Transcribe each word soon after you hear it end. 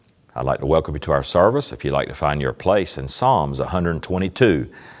I'd like to welcome you to our service. If you'd like to find your place in Psalms 122.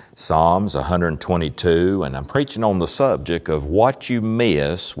 Psalms 122, and I'm preaching on the subject of what you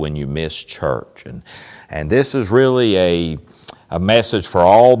miss when you miss church. And this is really a message for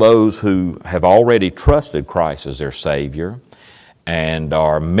all those who have already trusted Christ as their Savior and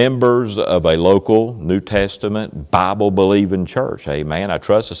are members of a local New Testament Bible-believing church. Amen. I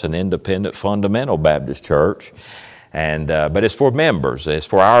trust it's an independent fundamental Baptist church. But it's for members. It's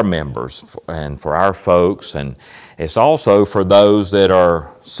for our members and for our folks. And it's also for those that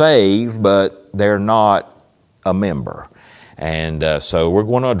are saved, but they're not a member. And so we're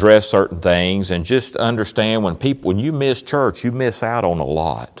going to address certain things and just understand when you miss church, you miss out on a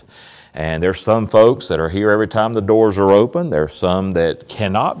lot. And there's some folks that are here every time the doors are open. There's some that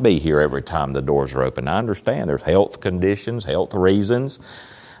cannot be here every time the doors are open. I understand there's health conditions, health reasons.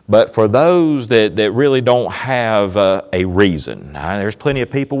 But for those that really don't have a reason, there's plenty of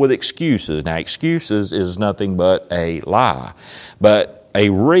people with excuses. Now, excuses is nothing but a lie. But a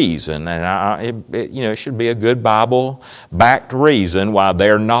reason, and it should be a good Bible-backed reason why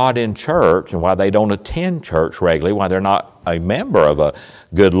they're not in church and why they don't attend church regularly, why they're not a member of a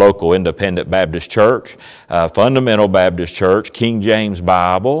good local independent Baptist church, fundamental Baptist church, King James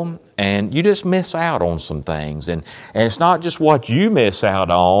Bible. And you just miss out on some things. And it's not just what you miss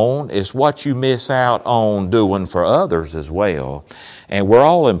out on, it's what you miss out on doing for others as well. And we're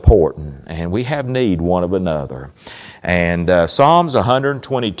all important, and we have need one of another. And Psalms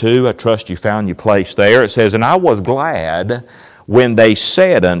 122, I trust you found your place there. It says, "And I was glad when they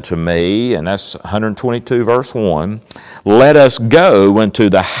said unto me," and that's 122 verse 1, "Let us go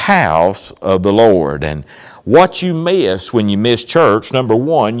into the house of the Lord." And what you miss when you miss church, number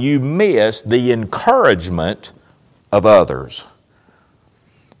one, you miss the encouragement of others.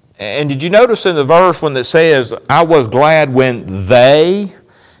 And did you notice in the verse when it says, "I was glad when they,"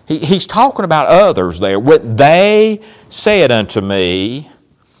 he's talking about others there. "What they said unto me,"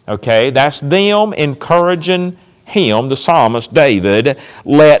 okay, that's them encouraging him, the psalmist David,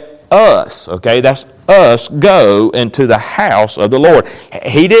 "let us," okay, that's us, "go into the house of the Lord."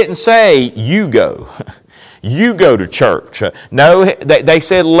 He didn't say, "You go." You go to church. No, they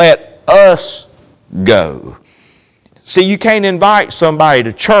said, "Let us go." See, you can't invite somebody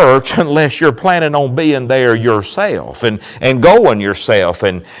to church unless you're planning on being there yourself and going yourself.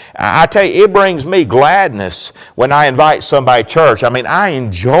 And I tell you, it brings me gladness when I invite somebody to church. I mean, I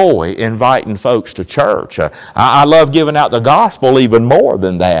enjoy inviting folks to church. I love giving out the gospel even more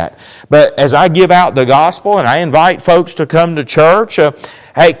than that. But as I give out the gospel and I invite folks to come to church,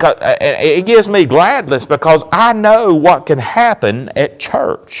 hey, it gives me gladness because I know what can happen at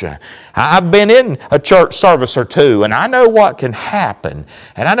church. I've been in a church service or two, and I know what can happen.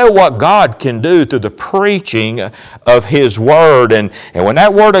 And I know what God can do through the preaching of His Word. And when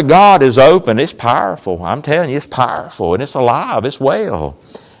that Word of God is open, it's powerful. I'm telling you, it's powerful, and it's alive, it's well.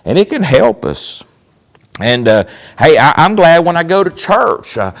 And it can help us. And hey, I'm glad when I go to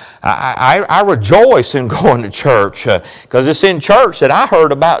church. I rejoice in going to church because it's in church that I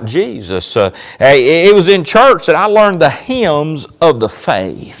heard about Jesus. It was in church that I learned the hymns of the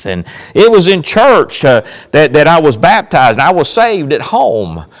faith. And it was in church that I was baptized and I was saved at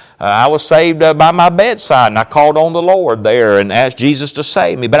home. I was saved by my bedside, and I called on the Lord there and asked Jesus to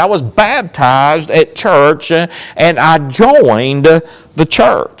save me. But I was baptized at church, and I joined the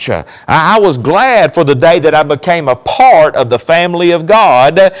church. I was glad for the day that I became a part of the family of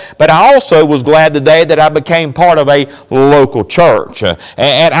God, but I also was glad the day that I became part of a local church.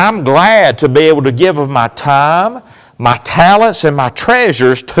 And I'm glad to be able to give of my time, my talents, and my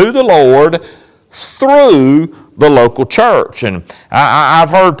treasures to the Lord through the local church. And I've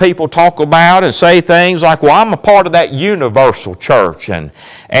heard people talk about and say things like, "Well, I'm a part of that universal church." And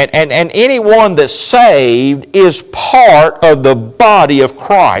anyone that's saved is part of the body of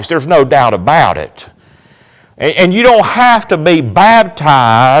Christ. There's no doubt about it. And you don't have to be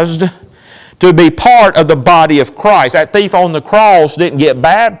baptized to be part of the body of Christ. That thief on the cross didn't get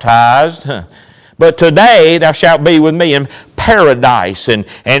baptized. But today thou shalt be with me in paradise.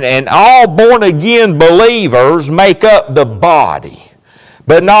 And all born-again believers make up the body.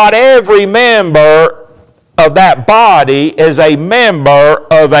 But not every member of that body is a member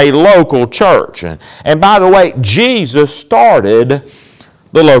of a local church. And by the way, Jesus started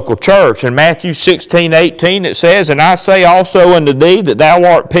the local church. In Matthew 16:18 it says, "And I say also unto thee that thou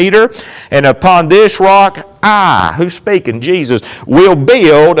art Peter, and upon this rock I," who's speaking? Jesus, "will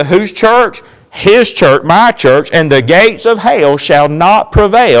build," whose church? His church, my church, "and the gates of hell shall not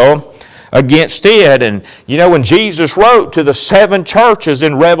prevail against it." And you know, when Jesus wrote to the 7 churches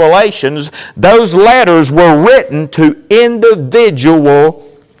in Revelations, those letters were written to individual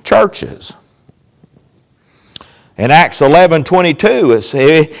churches. In Acts 11:22,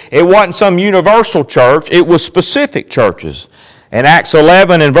 it wasn't some universal church, it was specific churches. In Acts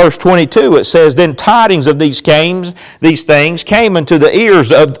 11 and verse 22, it says, "Then tidings of these things came into the ears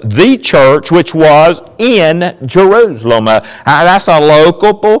of the church which was in Jerusalem." That's a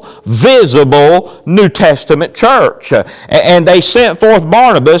local, visible New Testament church. And they sent forth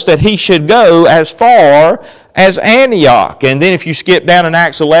Barnabas that he should go as far as Antioch. And then if you skip down in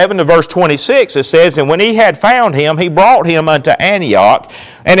Acts 11 to verse 26, it says, "And when he had found him, he brought him unto Antioch.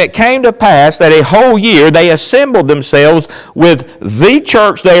 And it came to pass that a whole year they assembled themselves with the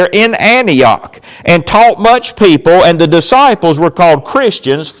church there in Antioch, and taught much people, and the disciples were called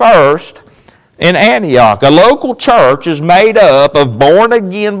Christians first in Antioch." A local church is made up of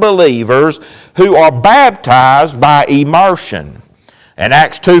born-again believers who are baptized by immersion. In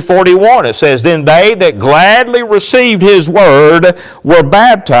Acts 2:41 it says, "Then they that gladly received his word were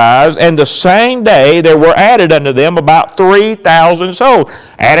baptized, and the same day there were added unto them about 3,000 souls."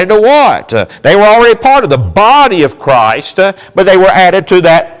 Added to what? They were already part of the body of Christ, but they were added to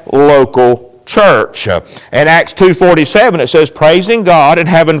that local church. In Acts 2:47 it says, "Praising God and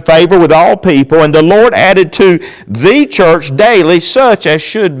having favor with all people, and the Lord added to the church daily such as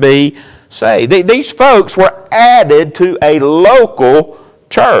should be saved." These folks were added to a local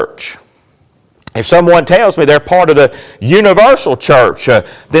church. If someone tells me they're part of the universal church,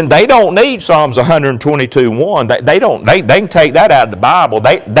 then they don't need Psalms 122:1. They can take that out of the Bible.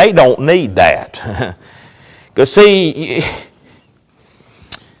 They don't need that. Because see,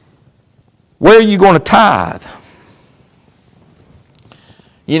 where are you going to tithe?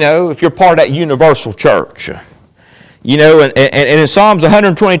 You know, if you're part of that universal church. You know, and in Psalms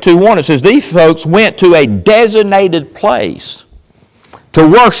 122:1 it says, "These folks went to a designated place to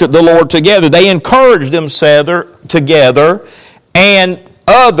worship the Lord together. They encouraged themselves together, and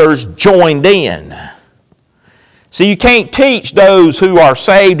others joined in." See, you can't teach those who are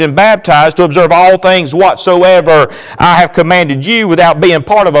saved and baptized to observe all things whatsoever I have commanded you without being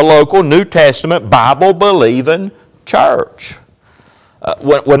part of a local New Testament Bible-believing church.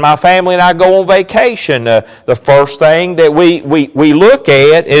 When my family and I go on vacation, the first thing that we look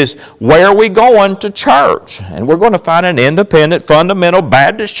at is, where are we going to church? And we're going to find an independent, fundamental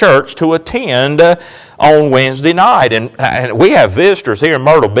Baptist church to attend on Wednesday night. And we have visitors here in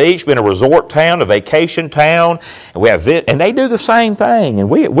Myrtle Beach, been a resort town, a vacation town, and they do the same thing.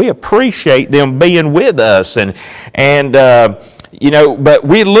 And we appreciate them being with us. But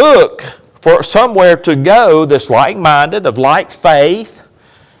we look for somewhere to go that's like-minded, of like faith,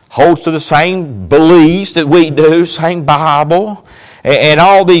 holds to the same beliefs that we do, same Bible, and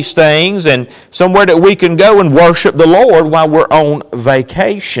all these things, and somewhere that we can go and worship the Lord while we're on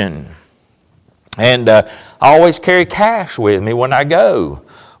vacation. And I always carry cash with me when I go.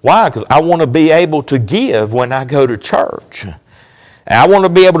 Why? Because I want to be able to give when I go to church. And I want to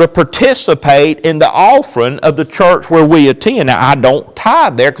be able to participate in the offering of the church where we attend. Now, I don't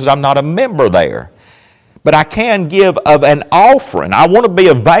tithe there because I'm not a member there. But I can give of an offering. I want to be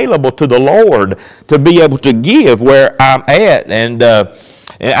available to the Lord to be able to give where I'm at. And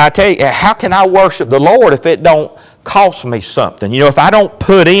I tell you, how can I worship the Lord if it don't cost me something? You know, if I don't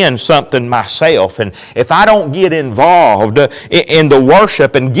put in something myself, and if I don't get involved in the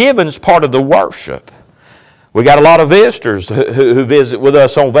worship, and giving's part of the worship. We got a lot of visitors who visit with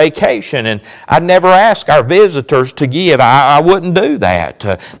us on vacation, and I never ask our visitors to give. I wouldn't do that,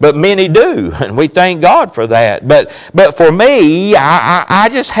 but many do, and we thank God for that. But for me, I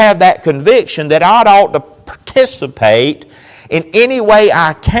just have that conviction that I ought to participate in any way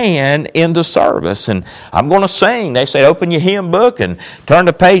I can in the service. And I'm going to sing. They say, open your hymn book and turn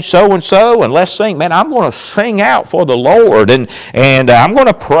to page so-and-so and let's sing. Man, I'm going to sing out for the Lord. And I'm going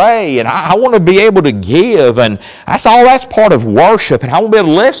to pray. And I want to be able to give. And that's part of worship. And I want to be able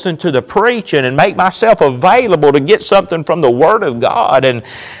to listen to the preaching and make myself available to get something from the Word of God. And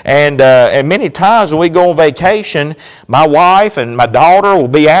many times when we go on vacation, my wife and my daughter will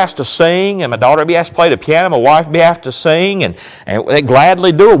be asked to sing. And my daughter will be asked to play the piano. My wife will be asked to sing. And they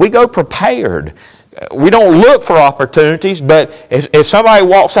gladly do it. We go prepared. We don't look for opportunities, but if somebody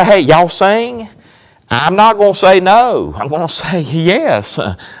walks and say, hey, y'all sing? I'm not going to say no. I'm going to say yes.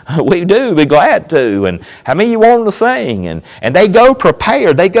 We do. Be glad to. And how many of you want them to sing? And they go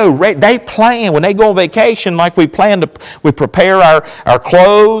prepared. They plan. When they go on vacation, like we prepare our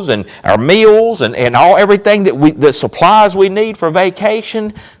clothes and our meals and everything the supplies we need for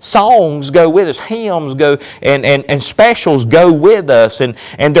vacation. Songs go with us. Hymns go and specials go with us. And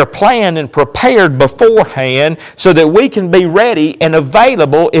they're planned and prepared beforehand so that we can be ready and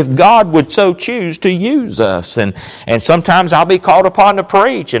available if God would so choose to use us. And sometimes I'll be called upon to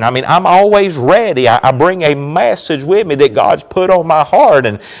preach. And I'm always ready. I bring a message with me that God's put on my heart.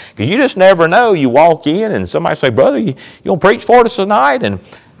 And because you just never know. You walk in and somebody say, brother, you going to preach for us tonight? And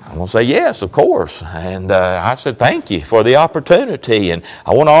I'm going to say, yes, of course. And I said, thank you for the opportunity. And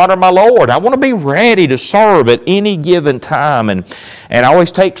I want to honor my Lord. I want to be ready to serve at any given time. And I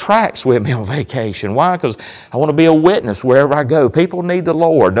always take tracts with me on vacation. Why? Because I want to be a witness wherever I go. People need the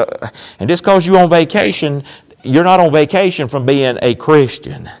Lord. And just because you're on vacation, you're not on vacation from being a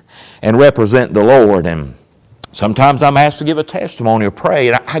Christian and represent the Lord. And sometimes I'm asked to give a testimony or pray,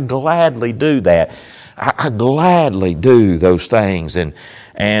 and I gladly do that. I gladly do those things.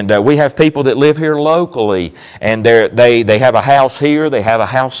 And we have people that live here locally, and they have a house here, they have a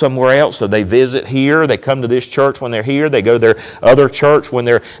house somewhere else, so they visit here, they come to this church when they're here, they go to their other church when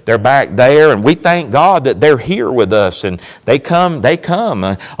they're back there, and we thank God that they're here with us, and they come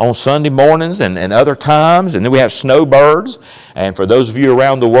on Sunday mornings and other times, and then we have snowbirds. And for those of you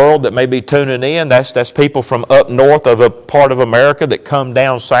around the world that may be tuning in, that's people from up north of a part of America that come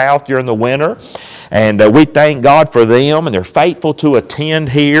down south during the winter. And we thank God for them, and they're faithful to attend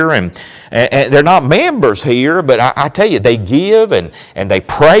here. And they're not members here, but I tell you, they give and they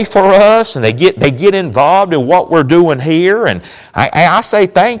pray for us, and they get involved in what we're doing here. And I say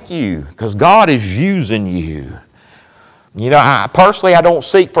thank you, because God is using you. You know, personally, I don't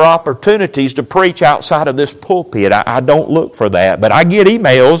seek for opportunities to preach outside of this pulpit. I don't look for that. But I get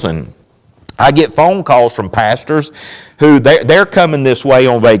emails and I get phone calls from pastors who they're coming this way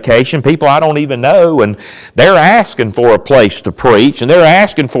on vacation, people I don't even know, and they're asking for a place to preach, and they're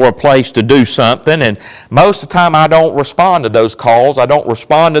asking for a place to do something, and most of the time I don't respond to those calls. I don't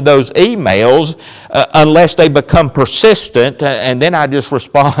respond to those emails unless they become persistent, and then I just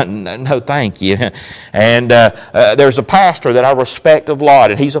respond, no thank you. And there's a pastor that I respect a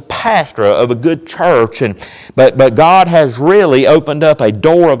lot, and he's a pastor of a good church, but God has really opened up a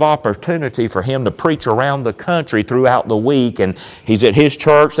door of opportunity for him to preach around the country throughout the week, and he's at his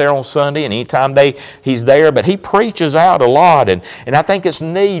church there on Sunday, and anytime he's there, but he preaches out a lot, and I think it's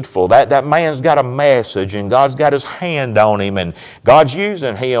needful. That man's got a message, and God's got his hand on him, and God's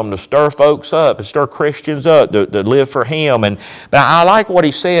using him to stir folks up, to stir Christians up, to live for him. But I like what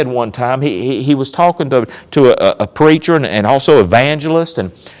he said one time. He was talking to a preacher and also evangelist,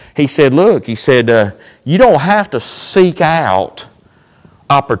 and he said, look, you don't have to seek out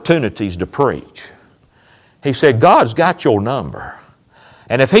opportunities to preach. He said, God's got your number.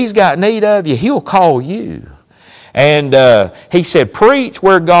 And if He's got need of you, He'll call you. And he said, preach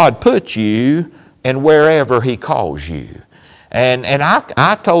where God puts you and wherever He calls you. And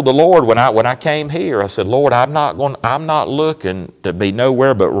I told the Lord when I came here, I said, Lord, I'm not looking to be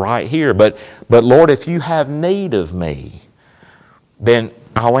nowhere but right here. But Lord, if you have need of me, then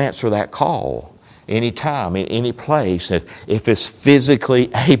I'll answer that call. Anytime, in any place, if it's physically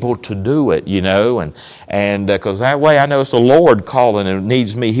able to do it, and because that way I know it's the Lord calling and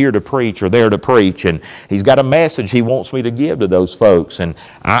needs me here to preach or there to preach, and He's got a message He wants me to give to those folks, and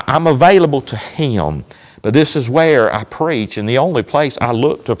I'm available to Him. But this is where I preach, and the only place I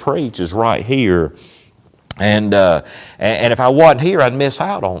look to preach is right here. And if I wasn't here, I'd miss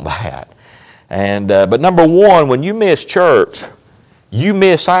out on that. But number one, when you miss church, you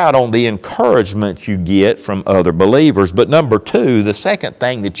miss out on the encouragement you get from other believers. But number two, the second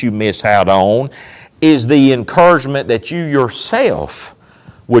thing that you miss out on is the encouragement that you yourself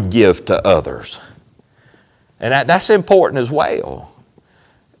would give to others. And that's important as well.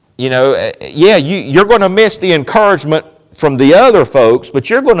 You're going to miss the encouragement from the other folks, but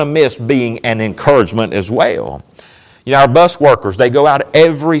you're going to miss being an encouragement as well. Our bus workers, they go out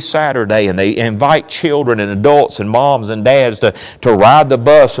every Saturday and they invite children and adults and moms and dads to ride the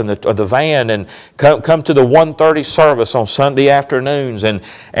bus and the van and come to the 1:30 service on Sunday afternoons. And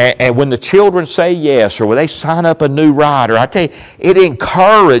when the children say yes, or when they sign up a new rider, I tell you, it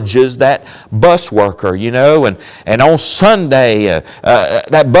encourages that bus worker, And on Sunday,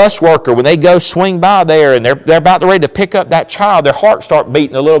 that bus worker, when they go swing by there and they're about ready to pick up that child, their hearts start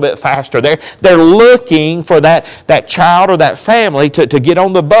beating a little bit faster. They're looking for that child or that family to get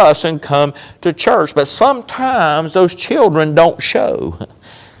on the bus and come to church. But sometimes those children don't show.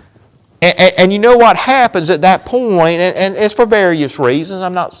 And you know what happens at that point, and it's for various reasons.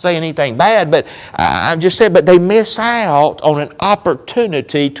 I'm not saying anything bad, but I'm just saying, but they miss out on an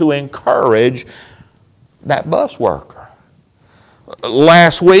opportunity to encourage that bus worker.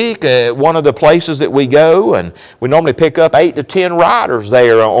 Last week, one of the places that we go, and we normally pick up 8 to 10 riders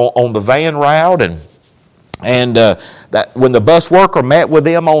there on the van route, and And that when the bus worker met with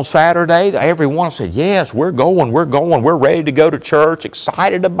them on Saturday, everyone said, yes, we're going, we're ready to go to church,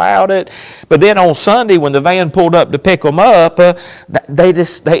 excited about it. But then on Sunday, when the van pulled up to pick them up,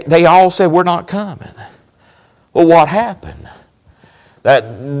 they all said, we're not coming. Well, what happened?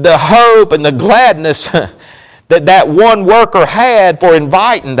 That the hope and the gladness that one worker had for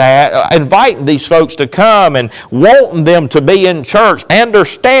inviting these folks to come and wanting them to be in church,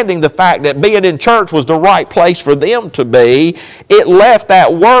 understanding the fact that being in church was the right place for them to be, it left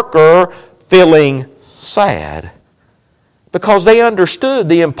that worker feeling sad. Because they understood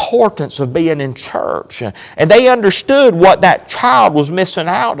the importance of being in church. And they understood what that child was missing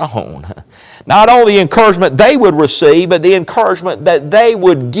out on. Not only the encouragement they would receive, but the encouragement that they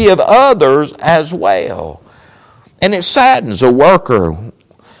would give others as well. And it saddens a worker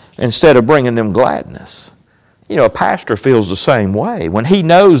instead of bringing them gladness. You know, a pastor feels the same way when he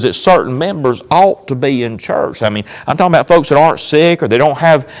knows that certain members ought to be in church. I mean, I'm talking about folks that aren't sick or they don't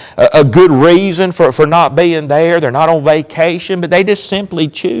have a good reason for not being there. They're not on vacation, but they just simply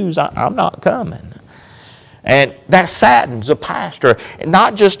choose, I'm not coming. And that saddens a pastor, and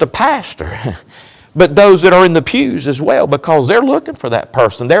not just a pastor, but those that are in the pews as well, because they're looking for that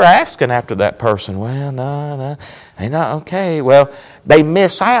person. They're asking after that person. Well, no, they're not okay. Well, they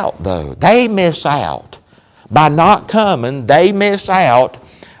miss out, though. They miss out. By not coming, they miss out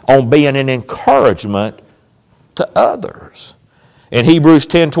on being an encouragement to others. In Hebrews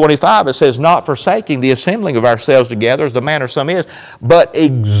 10:25, it says, not forsaking the assembling of ourselves together, as the manner of some is, but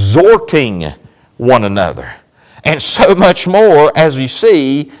exhorting one another. And so much more as you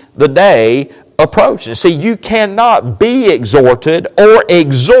see the day approaching. See, you cannot be exhorted or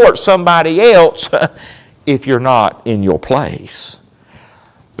exhort somebody else if you're not in your place.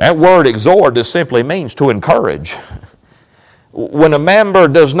 That word exhort just simply means to encourage. When a member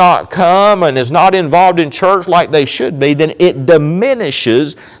does not come and is not involved in church like they should be, then it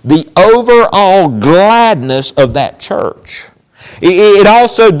diminishes the overall gladness of that church. It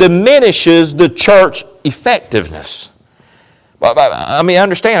also diminishes the church effectiveness. I mean,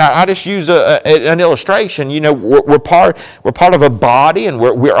 understand, I just use an illustration. You know, we're part of a body, and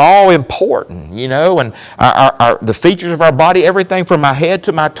we're all important, you know, and the features of our body, everything from my head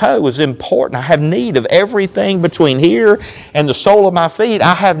to my toe is important. I have need of everything between here and the sole of my feet.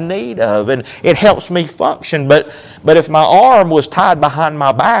 I have need of, and it helps me function. But if my arm was tied behind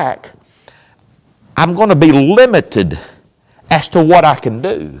my back, I'm going to be limited as to what I can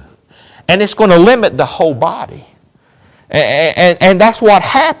do. And it's going to limit the whole body. And that's what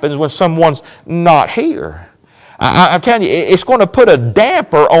happens when someone's not here. I'm telling you, it's going to put a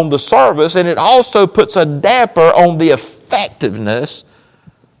damper on the service, and it also puts a damper on the effectiveness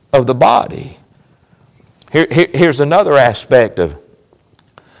of the body. Here's another aspect of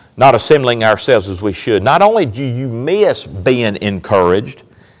not assembling ourselves as we should. Not only do you miss being encouraged,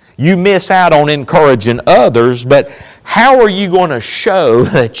 you miss out on encouraging others, but how are you going to show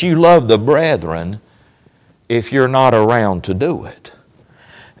that you love the brethren if you're not around to do it?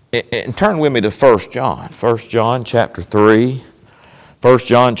 And turn with me to 1 John. 1 John chapter 3. 1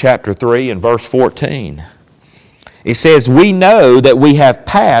 John chapter 3 and verse 14. It says, we know that we have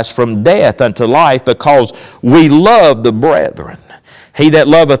passed from death unto life because we love the brethren. He that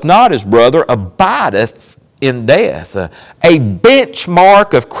loveth not his brother abideth in death. A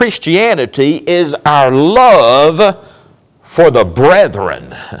benchmark of Christianity is our love for the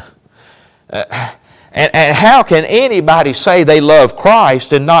brethren. And how can anybody say they love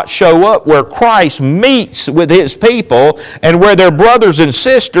Christ and not show up where Christ meets with His people and where their brothers and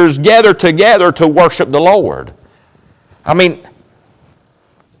sisters gather together to worship the Lord? I mean,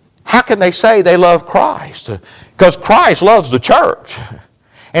 how can they say they love Christ? Because Christ loves the church.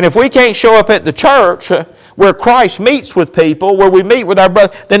 And if we can't show up at the church where Christ meets with people, where we meet with our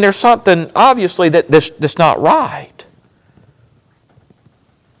brothers, then there's something obviously that's not right.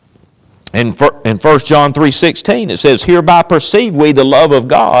 In 1 John 3:16 it says, hereby perceive we the love of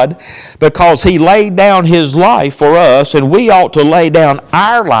God, because He laid down His life for us, and we ought to lay down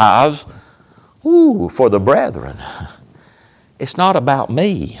our lives for the brethren. It's not about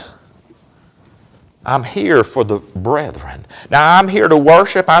me. I'm here for the brethren. Now, I'm here to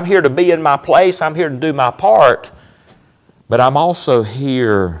worship. I'm here to be in my place. I'm here to do my part. But I'm also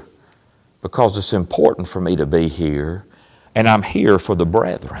here because it's important for me to be here, and I'm here for the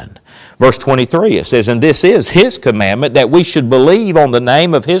brethren. Verse 23, it says, and this is His commandment, that we should believe on the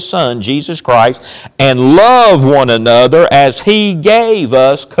name of His Son, Jesus Christ, and love one another as He gave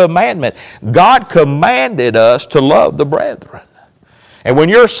us commandment. God commanded us to love the brethren. And when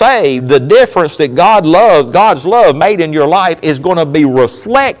you're saved, the difference that God's love made in your life is going to be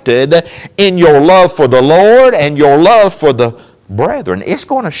reflected in your love for the Lord and your love for the brethren. It's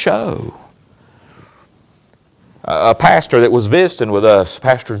going to show. A pastor that was visiting with us,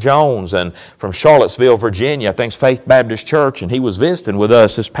 Pastor Jones, and from Charlottesville, Virginia, I think it's Faith Baptist Church, and he was visiting with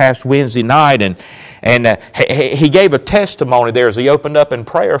us this past Wednesday night, and he gave a testimony there as he opened up in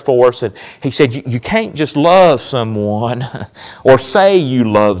prayer for us, and he said, you can't just love someone or say you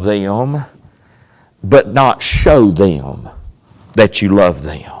love them, but not show them that you love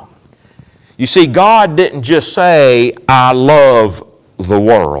them. You see, God didn't just say, I love the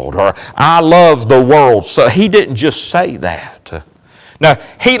world, or I love the world. So He didn't just say that. Now,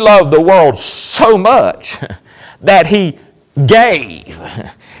 He loved the world so much that He gave.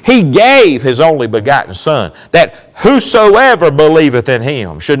 He gave His only begotten Son, that whosoever believeth in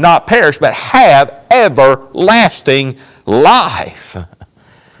Him should not perish, but have everlasting life.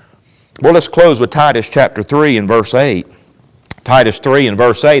 Well, let's close with Titus chapter 3 and verse 8. Titus 3 and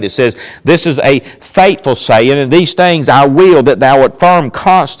verse 8, it says, This is a faithful saying, and these things I will that thou affirm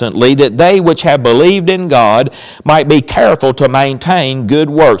constantly, that they which have believed in God might be careful to maintain good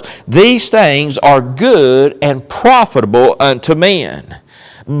works. These things are good and profitable unto men.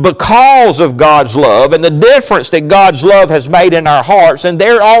 Because of God's love and the difference that God's love has made in our hearts, and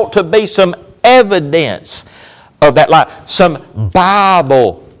there ought to be some evidence of that life, some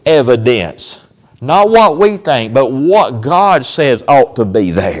Bible evidence. Not what we think, but what God says ought to be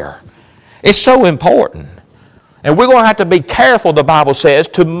there. It's so important. And we're going to have to be careful, the Bible says,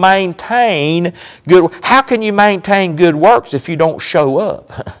 to maintain good. How can you maintain good works if you don't show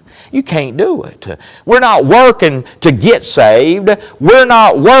up? You can't do it. We're not working to get saved. We're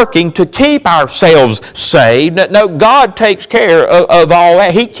not working to keep ourselves saved. No, God takes care of all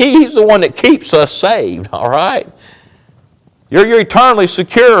that. He's the one that keeps us saved, all right? You're eternally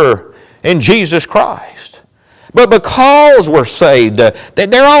secure in Jesus Christ. But because we're saved,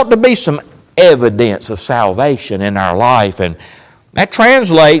 there ought to be some evidence of salvation in our life, and that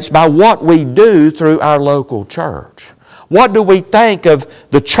translates by what we do through our local church. What do we think of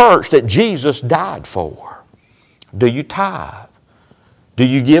the church that Jesus died for? Do you tithe? Do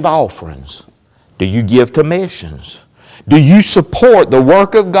you give offerings? Do you give to missions? Do you support the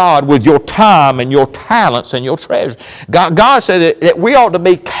work of God with your time and your talents and your treasure? God said that we ought to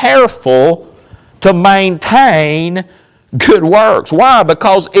be careful to maintain good works. Why?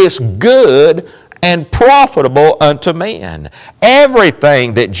 Because it's good and profitable unto men.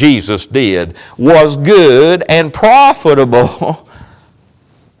 Everything that Jesus did was good and profitable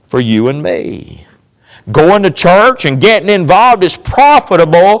for you and me. Going to church and getting involved is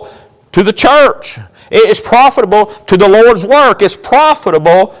profitable to the church. It's profitable to the Lord's work. It's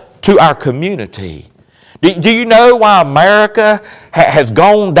profitable to our community. Do you know why America has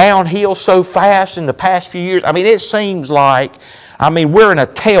gone downhill so fast in the past few years? I mean, it seems like, we're in a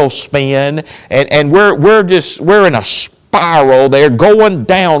tailspin, and we're in a spiral. They're going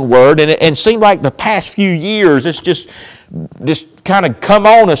downward, and it seems like the past few years, it's just kind of come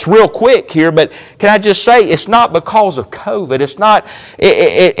on us real quick here. But can I just say, it's not because of COVID.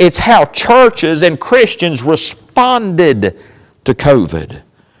 It's how churches and Christians responded to COVID.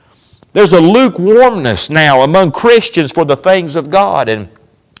 There's a lukewarmness now among Christians for the things of God, and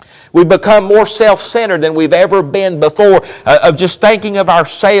we've become more self-centered than we've ever been before, of just thinking of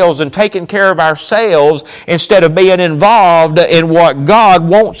ourselves and taking care of ourselves instead of being involved in what God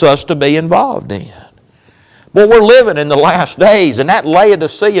wants us to be involved in. Well, we're living in the last days, and that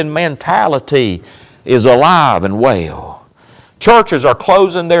Laodicean mentality is alive and well. Churches are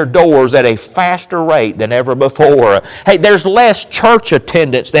closing their doors at a faster rate than ever before. Hey, there's less church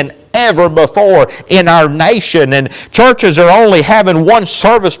attendance than ever before in our nation, and churches are only having one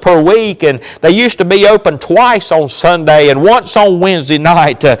service per week, and they used to be open twice on Sunday and once on Wednesday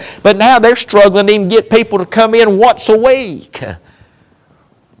night, but now they're struggling to even get people to come in once a week.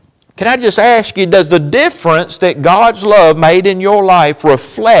 Can I just ask you, does the difference that God's love made in your life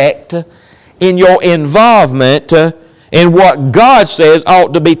reflect in your involvement in what God says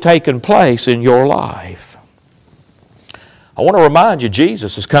ought to be taking place in your life? I want to remind you,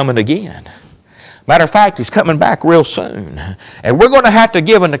 Jesus is coming again. Matter of fact, He's coming back real soon. And we're going to have to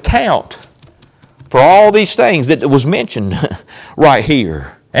give an account for all these things that was mentioned right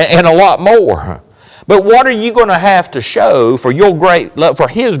here, and a lot more. But what are you going to have to show for your great love, for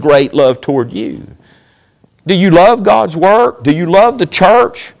His great love toward you? Do you love God's work? Do you love the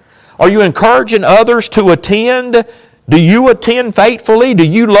church? Are you encouraging others to attend? Do you attend faithfully? Do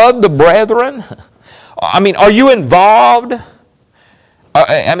you love the brethren? Are you involved?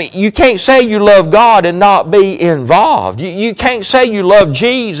 You can't say you love God and not be involved. You can't say you love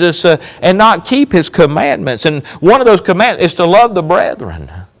Jesus and not keep His commandments. And one of those commandments is to love the brethren.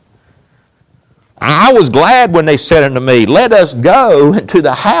 I was glad when they said unto me, let us go to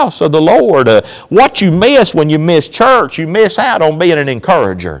the house of the Lord. What you miss when you miss church, you miss out on being an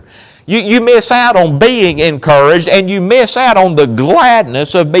encourager. You miss out on being encouraged, and you miss out on the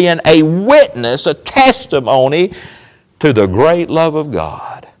gladness of being a witness, a testimony to the great love of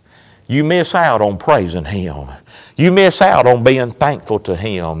God. You miss out on praising Him. You miss out on being thankful to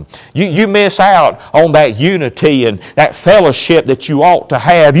Him. You miss out on that unity and that fellowship that you ought to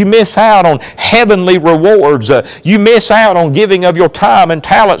have. You miss out on heavenly rewards. You miss out on giving of your time and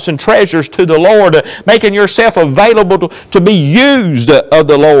talents and treasures to the Lord, making yourself available to be used of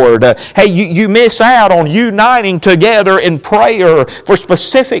the Lord. You miss out on uniting together in prayer for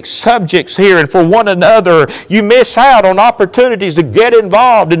specific subjects here and for one another. You miss out on opportunities to get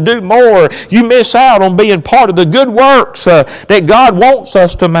involved and do more. You miss out on being part of the good works that God wants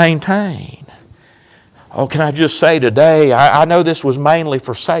us to maintain. Oh, can I just say today, I know this was mainly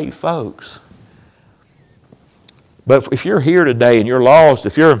for saved folks. But if you're here today and you're lost,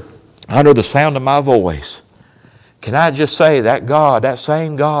 if you're under the sound of my voice, can I just say that God, that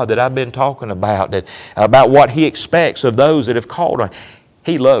same God that I've been talking about, about what He expects of those that have called on,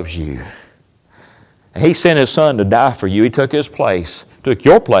 He loves you. He sent His Son to die for you. He took His place, took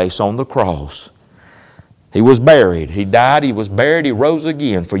your place on the cross. He was buried. He died. He was buried. He rose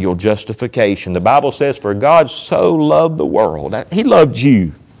again for your justification. The Bible says, for God so loved the world. He loved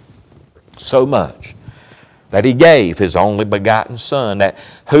you so much that He gave His only begotten Son, that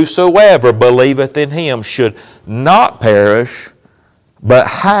whosoever believeth in Him should not perish, but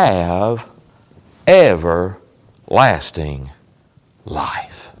have everlasting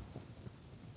life.